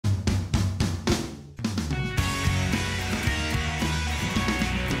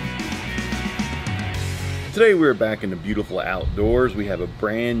Today we're back in the beautiful outdoors. We have a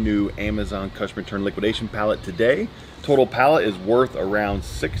brand new Amazon customer return liquidation pallet today. Total pallet is worth around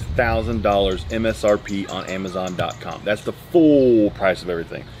 $6,000 MSRP on Amazon.com. That's the full price of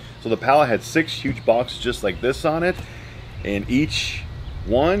everything. So the pallet had 6 huge boxes just like this on it, and each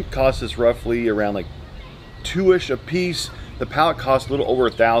one cost us roughly around like $2-ish a piece. The pallet cost a little over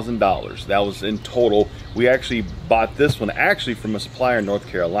 $1,000. That was in total. We actually bought this one actually from a supplier in North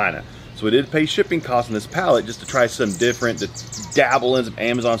Carolina. So we did pay shipping costs on this pallet just to try something different, to dabble in some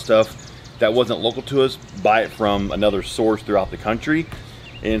Amazon stuff that wasn't local to us, buy it from another source throughout the country.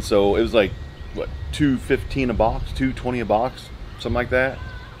 And so it was like, what, $2.15 a box, $2.20 a box, something like that?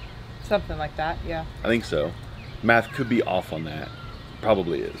 Something like that, yeah. I think so. Math could be off on that.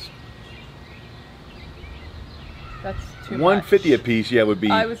 Probably is. That's too much. $150 a piece, yeah, would be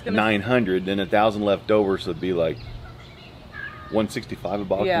 $900, then 1,000 left over, so it'd be like $165 a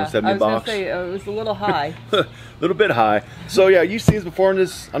box, yeah, $170 a box. I was gonna say it was a little high. A little bit high. So yeah, you've seen this before on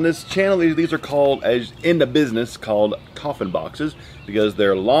this channel. These are called, as in the business, called coffin boxes because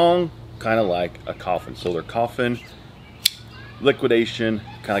they're long, kind of like a coffin. So they're coffin, liquidation,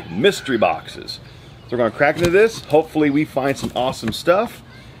 kind of like mystery boxes. So we're gonna crack into this. Hopefully we find some awesome stuff.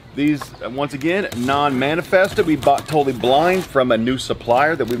 These, once again, non-manifested. We bought totally blind from a new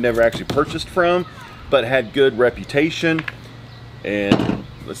supplier that we've never actually purchased from, but had good reputation. And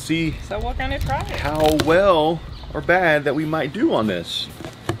let's see, so we're gonna try it, how well or bad that we might do on this.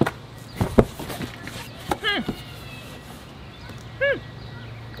 It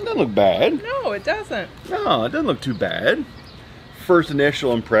doesn't look bad. No, it doesn't. No, it doesn't look too bad. First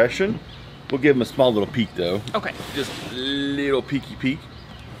initial impression. We'll give them a small little peek though. Okay. Just a little peeky peek.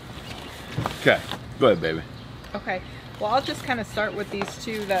 Okay, go ahead, baby. Okay. Well, I'll just kind of start with these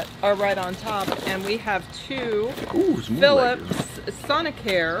two that are right on top, and we have two Philips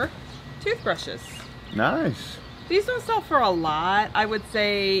Sonicare toothbrushes. Nice. These don't sell for a lot. I would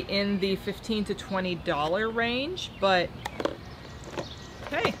say in the $15 to $20 range, but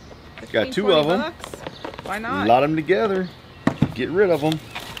hey, got 2 of them. Bucks, why not? Lot them together. Get rid of them.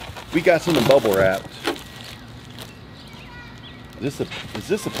 We got some bubble wrapped. Is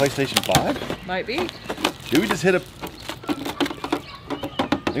this a PlayStation 5? Might be. Did we just hit a...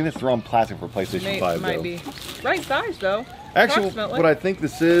 I think that's the wrong plastic for PlayStation 5 might though. Be. Right size though. Actually, what I think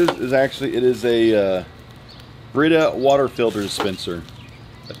this is actually, it is a Brita water filter dispenser.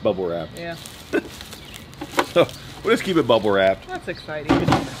 That's bubble wrapped. Yeah. So we'll just keep it bubble wrapped. That's exciting.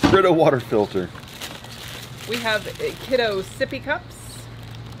 Brita water filter. We have kiddo sippy cups.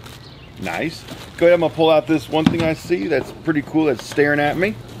 Nice. Go ahead, I'm gonna pull out this one thing I see that's pretty cool that's staring at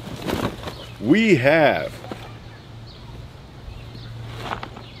me. We have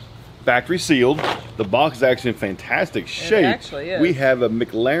factory sealed. The box is actually in fantastic shape. It actually is. We have a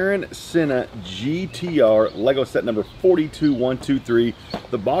McLaren Senna GTR Lego set number 42123.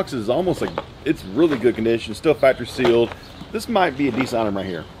 The box is almost like, it's really good condition, still factory sealed. This might be a decent item right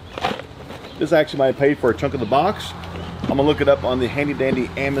here. This actually might have paid for a chunk of the box. I'm gonna look it up on the handy dandy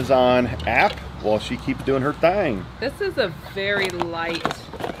Amazon app while she keeps doing her thing. This is a very light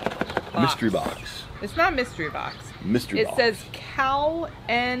box. Mystery box. It's not mystery box. Mystery box. It says cow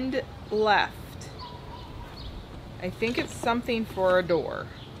end left. I think it's something for a door.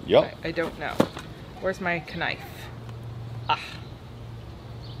 Yep. I don't know. Where's my knife? Ah.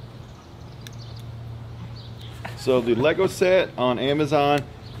 So the Lego set on Amazon,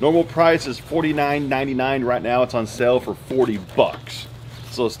 normal price is $49.99. Right now it's on sale for 40 bucks.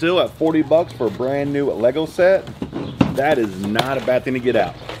 So still at 40 bucks for a brand new Lego set, that is not a bad thing to get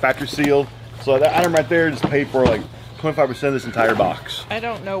out. Factory sealed. So that item right there just paid for like 25% of this entire box. I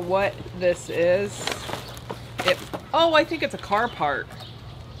don't know what this is. Oh, I think it's a car part.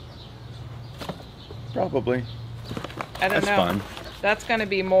 Probably. I don't know. That's fun. That's going to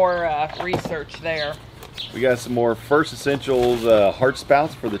be more research there. We got some more First Essentials heart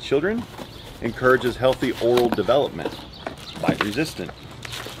spouts for the children. Encourages healthy oral development. Bite resistant.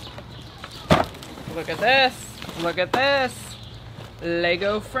 Look at this. Look at this.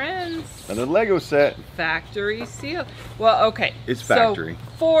 Lego Friends. Another Lego set. Factory seal. Well, okay. It's factory.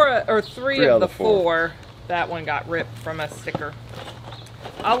 So three of the four. That one got ripped from a sticker.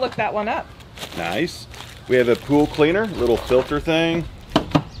 I'll look that one up. Nice. We have a pool cleaner, little filter thing.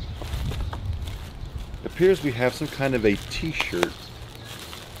 It appears we have some kind of a t-shirt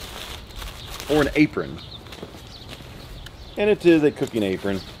or an apron. And it is a cooking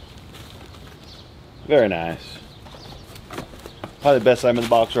apron. Very nice. Probably the best item in the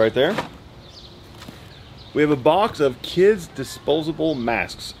box right there. We have a box of kids disposable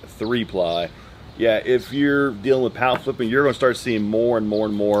masks, 3-ply. Yeah, if you're dealing with pallet flipping, you're going to start seeing more and more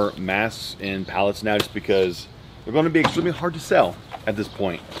and more masks and pallets now, just because they're going to be extremely hard to sell at this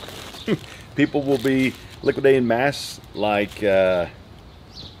point. People will be liquidating masks like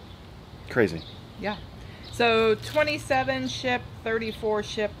crazy. Yeah. So 27 shipped, 34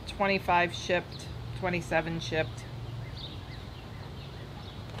 shipped, 25 shipped, 27 shipped.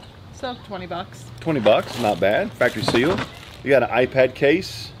 So 20 bucks. 20 bucks, not bad. Factory seal. You got an iPad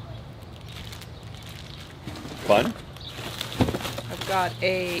case. Fun. I've got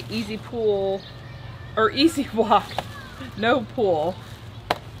a easy pool, or easy walk, no pool,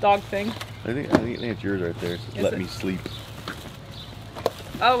 dog thing. I think it's yours right there. It says, let me sleep.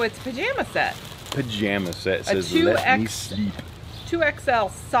 Oh, it's pajama set. Pajama set. It says let me sleep.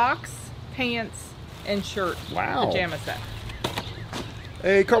 2XL socks, pants, and shirt. Wow. Pajama set.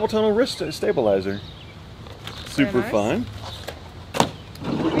 A carpal tunnel wrist stabilizer. Super nice. Fun.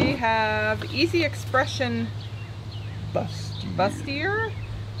 We have Easy Expression Bustier.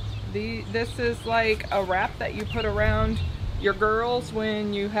 This is like a wrap that you put around your girls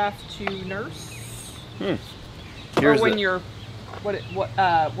when you have to nurse. Or when you're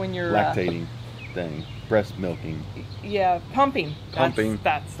when you're lactating thing, breast milking. Yeah, pumping. Pumping.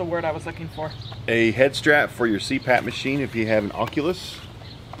 That's the word I was looking for. A head strap for your CPAP machine if you have an Oculus.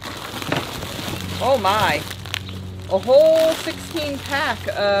 Oh my! A whole 16 pack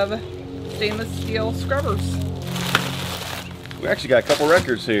of stainless steel scrubbers. We actually got a couple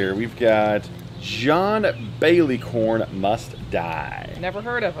records here. We've got John Baileycorn Must Die. Never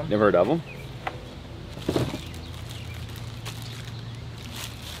heard of them. Never heard of them.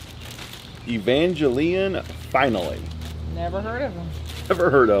 Evangelion Finally. Never heard of them. Never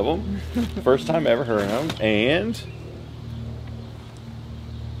heard of them. First time ever heard of them. And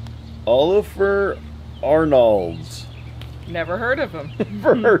Oliver Arnold's. Never heard of them.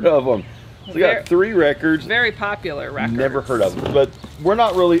 Never heard of them. So we got 3 records. Very popular records. Never heard of them. But we're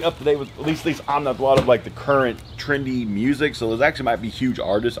not really up to date with, at least I'm not a lot of like the current trendy music. So those actually might be huge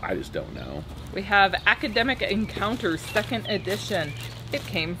artists. I just don't know. We have Academic Encounters 2nd edition. It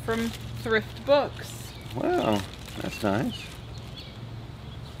came from Thrift Books. Wow, that's nice.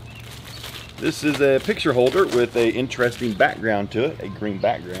 This is a picture holder with an interesting background to it, a green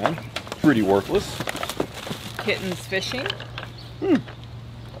background. Pretty worthless. Kittens Fishing.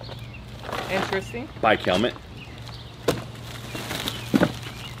 Interesting. Bike helmet.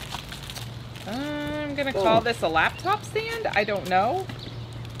 I'm going to call this a laptop stand. I don't know.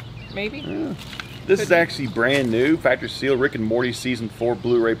 Maybe. This is actually brand new. Factory seal, Rick and Morty Season 4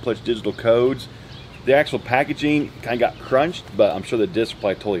 Blu-ray plus digital codes. The actual packaging kind of got crunched, but I'm sure the discs are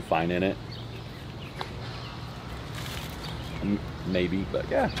probably totally fine in it. Maybe, but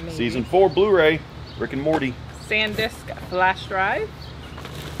yeah. Maybe. Season 4 Blu-ray, Rick and Morty. SanDisk flash drive.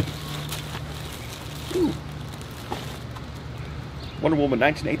 Ooh. Wonder Woman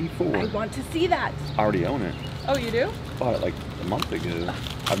 1984. I want to see that. I already own it. Oh, you do? Bought it like a month ago.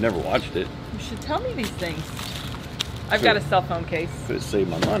 I've never watched it. You should tell me these things. I've got a cell phone case. Could have saved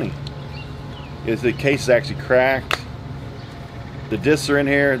my money. The case is actually cracked. The discs are in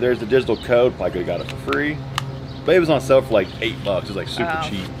here. There's the digital code. Probably could have got it for free. But it was on sale for like $8. It was like super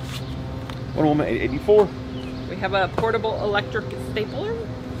cheap. Wonder Woman 84. We have a portable electric stapler.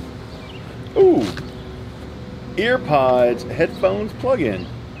 Ooh. EarPods headphones plug-in.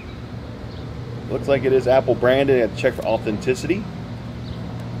 Looks like it is Apple branded. I have to check for authenticity.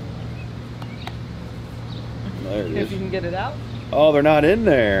 There it is. If you can get it out. Oh, they're not in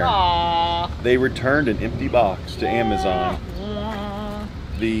there. Aww. They returned an empty box to Amazon.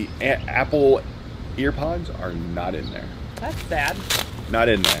 The Apple EarPods are not in there. That's sad. Not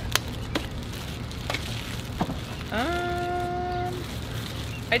in there.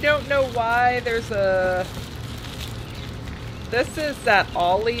 I don't know why there's a... This is that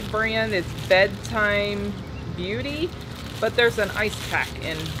Ollie brand. It's Bedtime Beauty. But there's an ice pack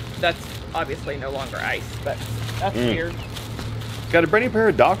in. That's obviously no longer ice, but that's weird. Got a brand new pair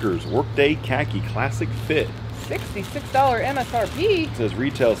of Dockers. Workday Khaki Classic Fit. $66 MSRP. It says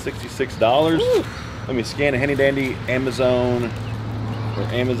retail $66. Oof. Let me scan a handy dandy Amazon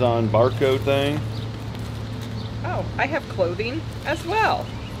barcode thing. Oh, I have clothing as well.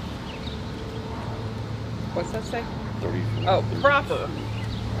 What's that say? 30. Oh, proper.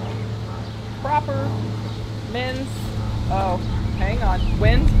 Proper. Men's. Oh, hang on.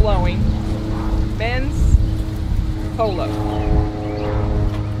 Wind's blowing. Men's polo.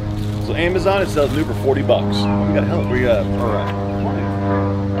 So Amazon, it sells new for $40. We got help. We got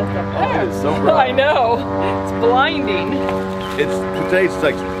it is so bright. I know. It's blinding. Today's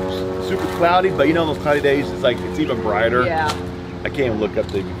like super cloudy, but you know those cloudy days, it's like it's even brighter. Yeah. I can't even look up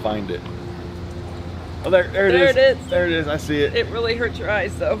to even find it. Oh, there it is. There it is. There it is. I see it. It really hurts your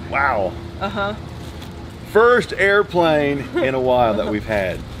eyes, though. Wow. Uh-huh. First airplane in a while that we've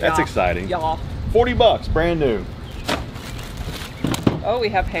had. That's exciting. Y'all. $40, brand new. Oh, we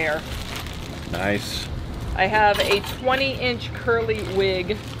have hair. Nice. I have a 20-inch curly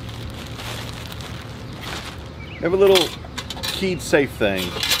wig. We have a little keyed safe thing.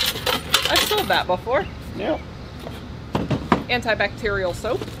 I've sold that before. Yeah. Antibacterial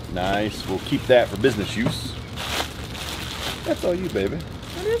soap. Nice. We'll keep that for business use. That's all you, baby.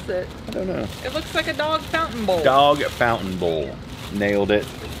 What is it? I don't know. It looks like a dog fountain bowl. Dog fountain bowl. Nailed it.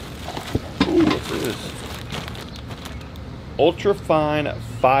 Ooh, what's this? Ultra fine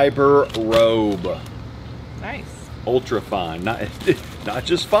fiber robe. Nice. Ultra fine. Not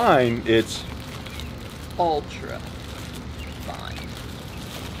just fine, it's Ultra fine.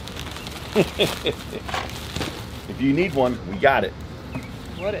 If you need one, we got it.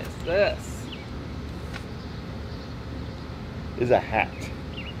 What is this? It's a hat.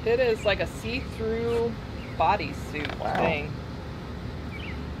 It is like a see-through bodysuit thing.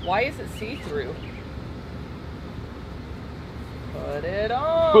 Why is it see-through? Put it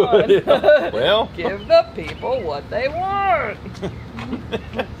on. Put it on. Well, give the people what they want.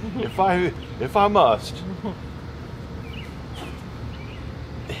 if I must.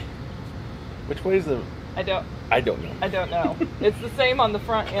 Which way is the? I don't know. I don't know. It's the same on the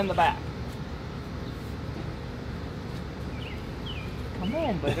front and the back. Come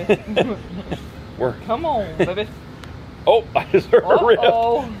on, baby. Come on, baby. Oh, I just heard a rip.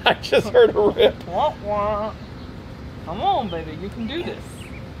 I just heard a rip. Wah, wah. Come on, baby. You can do this.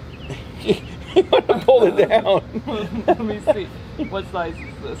 You want to pull it down. Let me see. What size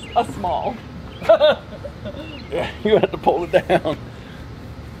is this? A small. Yeah, you have to pull it down.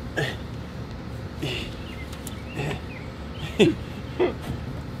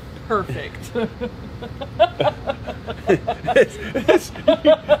 Perfect.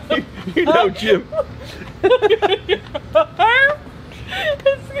 You know, Jim. It's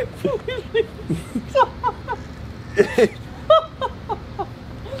completely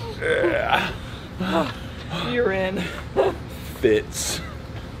You're in. Fits.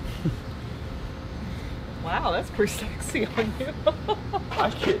 Wow, that's pretty sexy on you. I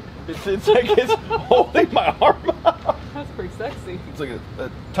can't. It's like it's holding my arm out. That's pretty sexy. It's like a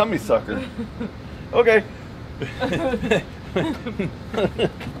tummy sucker. Okay. Can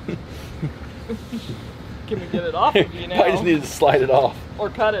we get it off of you now? I just needed to slide it off. Or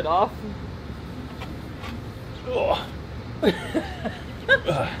cut it off. Oh.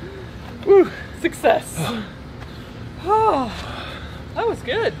 Woo. Success. Oh, that was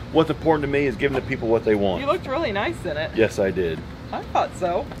good. What's important to me is giving the people what they want. You looked really nice in it. Yes, I did. I thought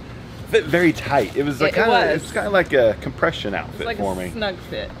so. Fit very tight. It was like it's kind of like a compression outfit like for a me. Snug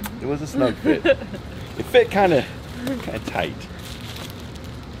fit. It was a snug fit. It fit kind of tight.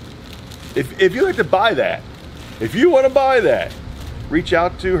 If you like to buy that, if you want to buy that, reach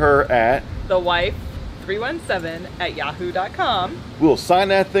out to her at thewife317@yahoo.com. We'll sign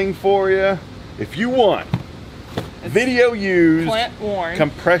that thing for you. If you want video used Clint worn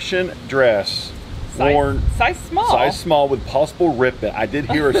compression dress worn size small with possible rip it. I did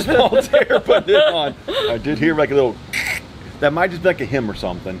hear a small tear put it on. I did hear like a little. That might just be like a hem or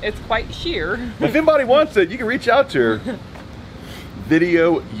something. It's quite sheer. If anybody wants it, you can reach out to her.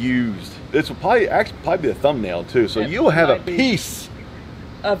 Video used. This will probably be a thumbnail too, so you'll have a piece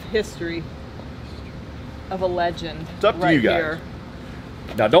of history of a legend. It's up to you guys. Here.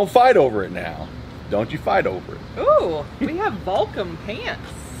 Now don't fight over it now. Don't you fight over it. Ooh, we have Volcom pants.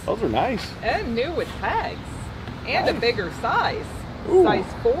 Those are nice. And new with tags. And nice. a bigger size. Ooh. Size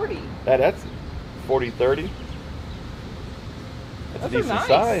 40. That's 40, 30. That's a decent nice.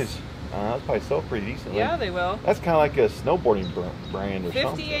 Size. That's probably sell pretty decently. Yeah, they will. That's kind of like a snowboarding brand or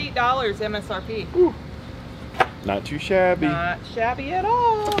something. $58 MSRP. Ooh. Not too shabby. Not shabby at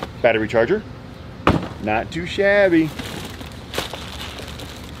all. Battery charger. Not too shabby.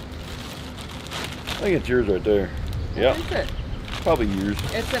 I think it's yours right there. What is it? Probably yours.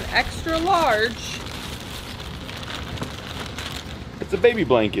 It's an extra large. It's a baby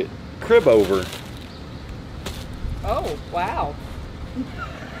blanket. Crib over. Oh, wow.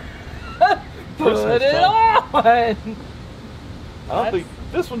 Put it on. I don't think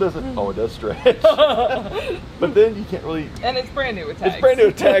this one doesn't. Oh, it does stretch. But then you can't really. And it's brand new with tags. It's brand new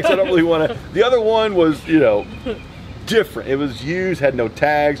with tags. I don't really want to. The other one was, you know, different. It was used, had no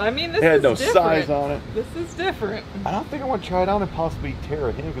tags. I mean, this it had is no different. size on it. This is different. I don't think I want to try it on and possibly tear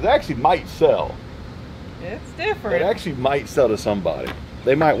a hem because it actually might sell. It's different. It actually might sell to somebody.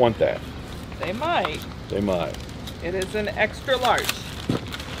 They might want that. They might. They might. It is an extra large.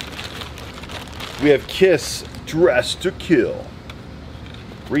 We have Kiss, Dress to Kill.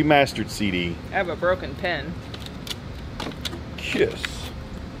 Remastered CD. I have a broken pen. Kiss.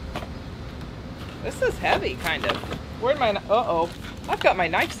 This is heavy, kind of. Where'd my... Uh-oh. I've got my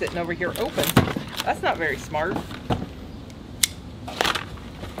knife sitting over here open. That's not very smart.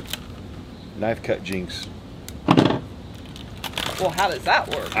 Knife cut Jinx. Well, how does that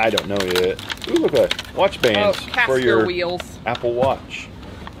work? I don't know yet. Ooh, look at watch bands for your wheels. Apple Watch.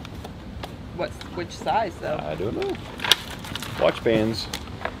 Which size, though? I don't know. Watch bands.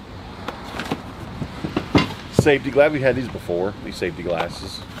 Safety. Glad we had these before. These safety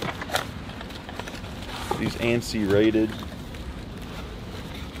glasses. These ANSI rated.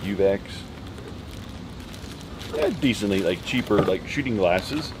 UVEX. Yeah, decently like cheaper like shooting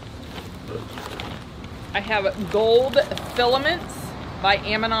glasses. I have gold filaments by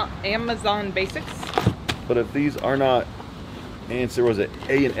Amazon Basics. But if these are not ANSI, was it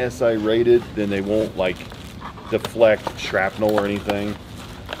A and SI rated, then they won't like deflect shrapnel or anything.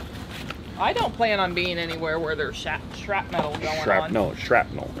 I don't plan on being anywhere where there's shrapnel going on. No,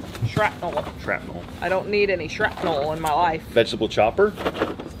 shrapnel. Shrapnel. Shrapnel. I don't need any shrapnel in my life. Vegetable chopper.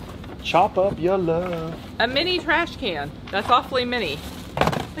 Chop up your love. A mini trash can. That's awfully mini.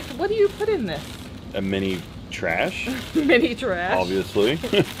 Like, what do you put in this? A mini trash. Mini trash. Obviously.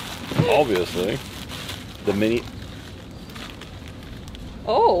 Obviously. The mini.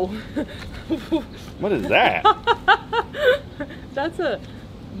 Oh. What is that? That's a.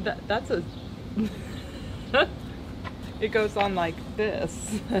 It goes on like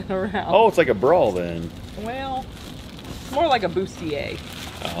this around. Oh, it's like a bra then. Well, it's more like a bustier.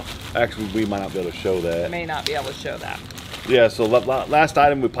 Oh, actually, we might not be able to show that. May not be able to show that. Yeah, so last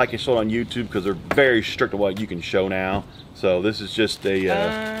item we probably can show it on YouTube because they're very strict on what you can show now. So this is just a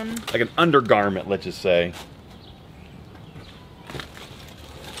like an undergarment, let's just say.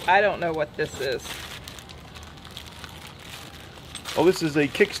 I don't know what this is. Oh, this is a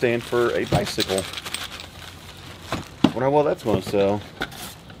kickstand for a bicycle. Wonder how well that's going to sell.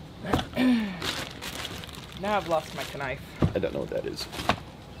 Now I've lost my knife. I don't know what that is.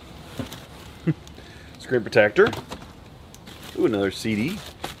 Screen protector. Ooh, another CD.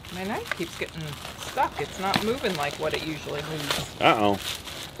 My knife keeps getting stuck. It's not moving like what it usually moves. Uh-oh.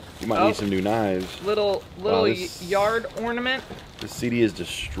 You might need some new knives. Little yard ornament. The CD is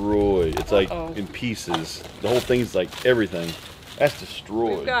destroyed. It's like in pieces. The whole thing's like everything. That's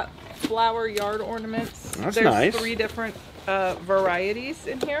destroyed. We've got flower yard ornaments. That's There's nice. 3 different varieties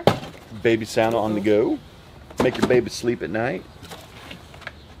in here. Baby sound on the go. Make your baby sleep at night.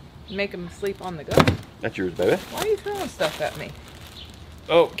 Make them sleep on the go. That's yours, baby. Why are you throwing stuff at me?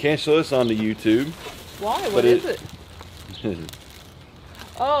 Oh, can't show this on the YouTube. Why? What is it?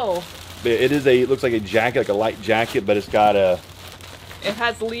 Oh. It is it looks like a jacket, like a light jacket, but it's got a... It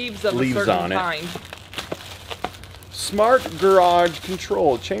has leaves of a certain kind. Smart Garage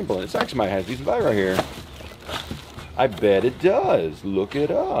Control Chamberlain. It's actually might have decent value right here. I bet it does. Look it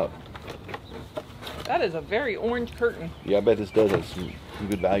up. That is a very orange curtain. Yeah, I bet this does have some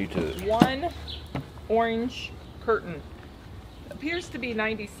good value to it. One orange curtain. Appears to be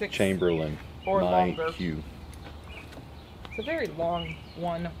 96 Chamberlain. or longer. Q. It's a very long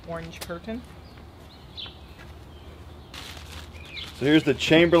one orange curtain. So here's the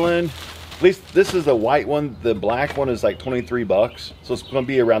Chamberlain. At least this is the white one. The black one is like 23 bucks. So it's going to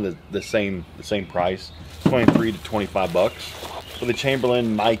be around the same price. 23 to 25 bucks. For the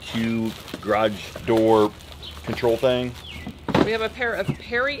Chamberlain MyQ garage door control thing. We have a pair of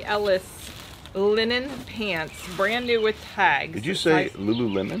Perry Ellis linen pants, brand new with tags. Did you say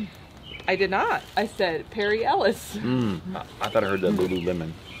Lululemon? I did not. I said Perry Ellis. I thought I heard that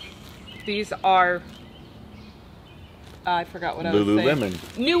Lululemon. These are... I forgot what I was saying.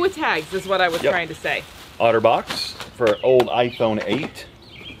 Lululemon. New with tags is what I was trying to say. OtterBox for old iPhone 8.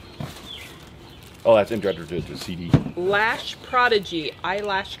 Oh, that's introduced to the CD. Lash Prodigy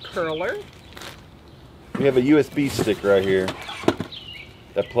eyelash curler. We have a USB stick right here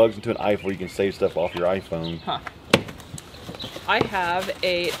that plugs into an iPhone. You can save stuff off your iPhone. Huh. I have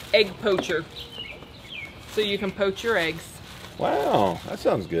a egg poacher, so you can poach your eggs. Wow, that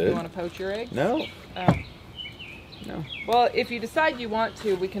sounds good. You want to poach your eggs? No. Oh. No. Well, if you decide you want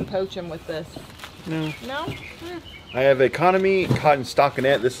to, we can poach them with this. No. No? I have Economy Cotton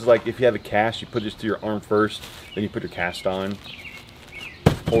Stockinette. This is like if you have a cast, you put this to your arm first, then you put your cast on.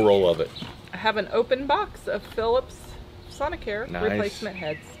 Whole roll of it. I have an open box of Philips Sonicare Nice. replacement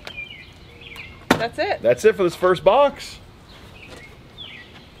heads. That's it. That's it for this first box.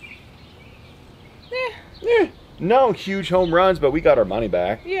 Yeah. No huge home runs, but we got our money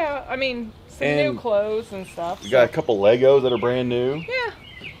back. Yeah, I mean, some new clothes and stuff. We got a couple Legos that are brand new. Yeah,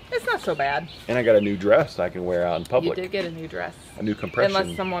 It's not so bad. And I got a new dress I can wear out in public. You did get a new dress. A new compression.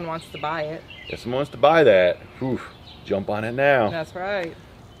 Unless someone wants to buy it. If someone wants to buy that, whew, jump on it now. That's right.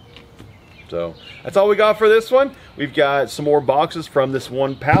 So that's all we got for this one. We've got some more boxes from this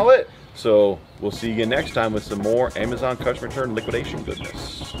one pallet. So we'll see you again next time with some more Amazon customer return liquidation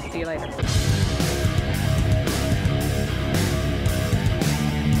goodness. See you later.